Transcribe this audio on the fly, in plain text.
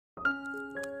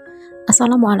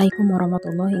Assalamualaikum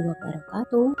warahmatullahi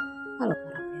wabarakatuh. Halo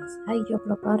para fans Haico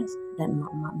lovers dan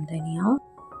emak-emak milenial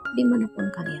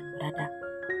dimanapun kalian berada.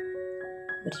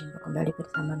 Berjumpa kembali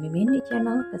bersama Mimin di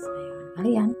channel kesayangan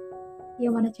kalian,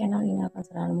 yang mana channel ini akan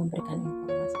selalu memberikan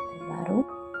informasi terbaru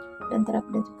dan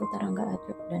terupdate seputar Rangga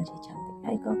Acup dan si cantik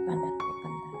Haico dan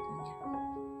tentunya.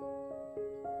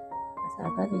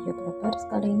 Sahabat Haico lovers,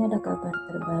 kali ini ada kabar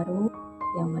terbaru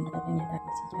yang mendatangnya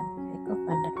dari si cantik Haico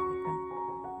dan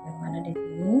yang mana di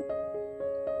sini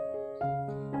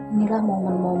inilah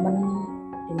momen-momen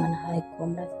dimana Haico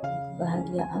merasakan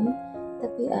kebahagiaan,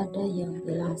 tapi ada yang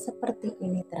bilang seperti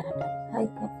ini terhadap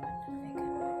Haico.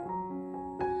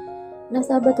 Nah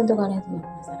sahabat, untuk kalian semua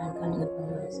penasaran kan dengan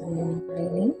pembahasan Mimin kali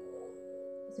ini?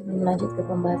 Sebelum lanjut ke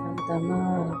pembahasan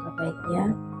utama, langkah baiknya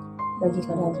bagi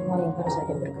kalian semua yang baru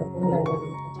saja bergabung dan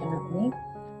menemukan channel ini,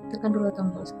 tekan dulu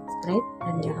tombol subscribe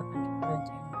dan nyalakan juga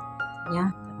lonceng notifikasinya.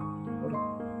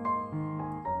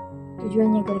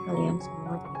 Tujuannya agar kalian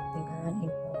semua tidak ketinggalan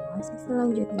informasi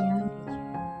selanjutnya di channel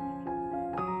ini.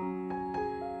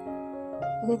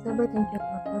 Oke sahabat yang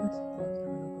jangan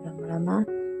menunggu lama-lama,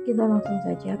 kita langsung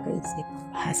saja ke isi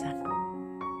pembahasan.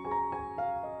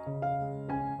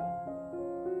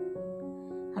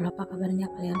 Halo, apa kabarnya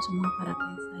kalian semua para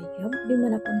fans Haico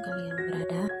dimanapun kalian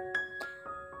berada?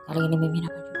 Kali ini Mimin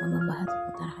akan coba membahas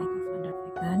seputar Haico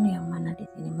yang mana di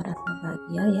sini merasa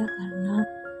bahagia ya karena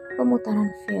pemutaran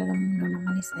film Nona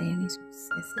Manis Sayangi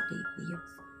sukses di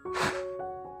bioskop.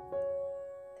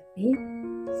 Tapi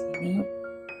di sini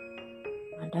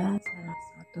ada salah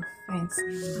satu fans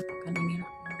yang mengatakan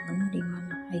inilah momen di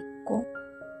mana Haico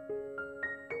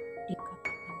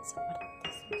dikatakan seperti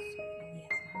sosok ini ya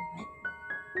sahabat.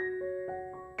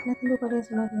 Nah tentu kalian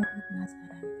semua semakin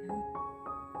penasaran kan?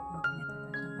 Makanya tetap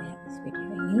sampai habis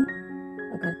video ini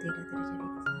agar tidak terjadi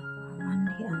kesalahpahaman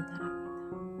di antara kita.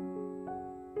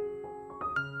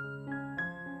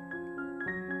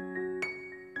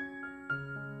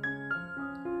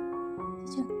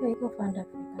 Haico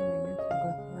memang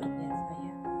sungguh luar biasa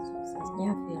ya. Suksesnya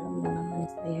film Nona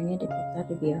Manis Sayangnya diputar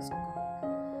di bioskop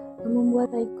membuat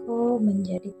Haico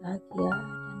menjadi bahagia,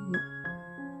 dan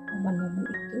momen-momen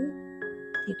itu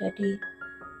tidak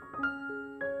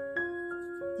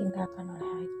ditinggalkan oleh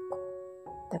Haico.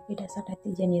 Tapi dasar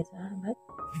netizen ya sahabat,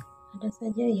 ada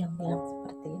saja yang bilang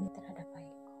seperti ini terhadap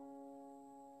Haico.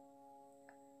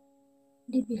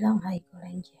 Dibilang Haico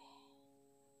lenje.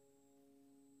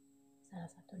 Salah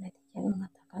satu netizen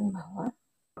mengatakan bahwa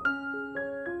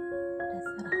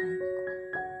dasar Haico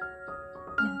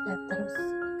yang terus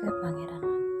ke pangeran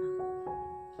lantang.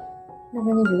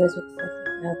 Namanya juga sukses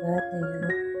sahabat dengan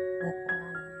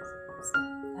perannya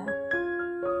seperti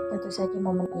tentu saja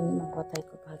momen ini membuat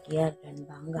Haico bahagia dan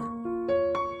bangga.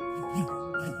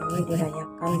 Ini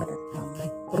dirayakan bersama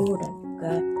kru dan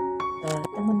juga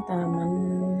teman-teman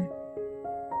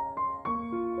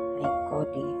Haico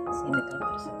di sinetron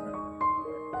tersebut.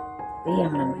 Tapi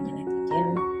yang namanya netizen,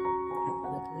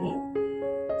 apalagi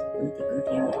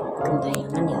kunti-kunti yang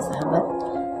gentayangan ya sahabat,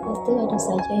 pasti ada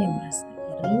saja yang merasa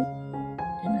iri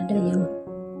dan ada yang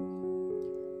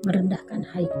merendahkan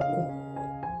Haico.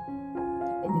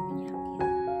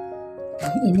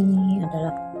 Tapi Mimin yakin ini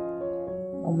adalah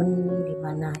momen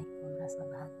dimana Haico merasa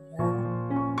bahagia.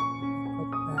 Haico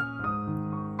juga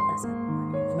merasa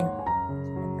kepadanya sudah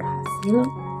berhasil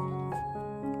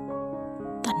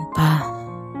tanpa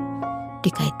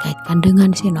dikait-kaitkan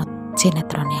dengan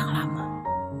sinetron yang lama.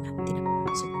 Nah, tidak perlu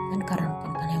disebutkan karena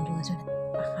mungkin kalian juga sudah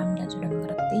paham dan sudah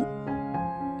mengerti.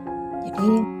 Jadi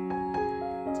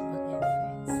sebagai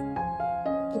fans,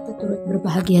 kita turut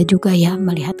berbahagia juga ya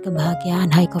melihat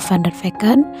kebahagiaan Haico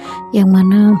yang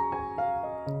mana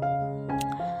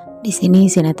di sini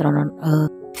sinetron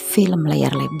film layar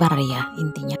lebar ya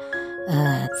intinya.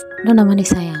 Nona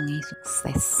Manis Sayangi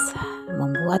sukses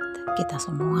membuat kita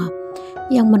semua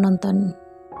yang menonton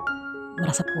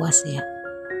merasa puas ya,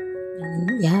 dan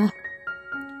ya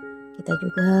kita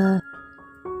juga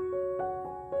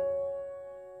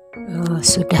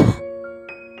sudah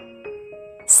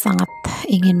sangat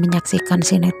ingin menyaksikan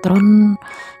sinetron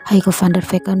Haico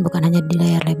bukan hanya di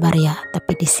layar lebar ya,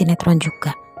 tapi di sinetron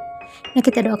juga. Nah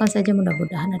kita doakan saja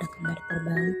mudah-mudahan ada kabar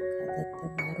terbaik atau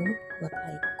terbaru buat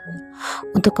Haico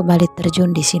untuk kembali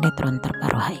terjun di sinetron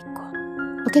terbaru Haico.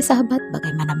 Oke sahabat,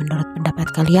 bagaimana menurut pendapat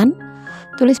kalian?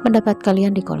 Tulis pendapat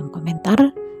kalian di kolom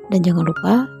komentar. Dan jangan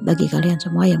lupa bagi kalian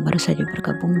semua yang baru saja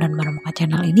bergabung dan menemukan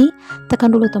channel ini,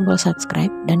 tekan dulu tombol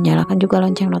subscribe dan nyalakan juga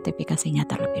lonceng notifikasinya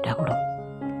terlebih dahulu.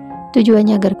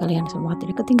 Tujuannya agar kalian semua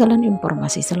tidak ketinggalan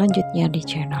informasi selanjutnya di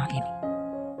channel ini.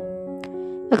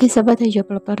 Oke sahabat, saya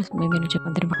jawab lepas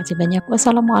mengucapkan terima kasih banyak.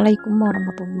 Wassalamualaikum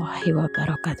warahmatullahi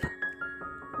wabarakatuh.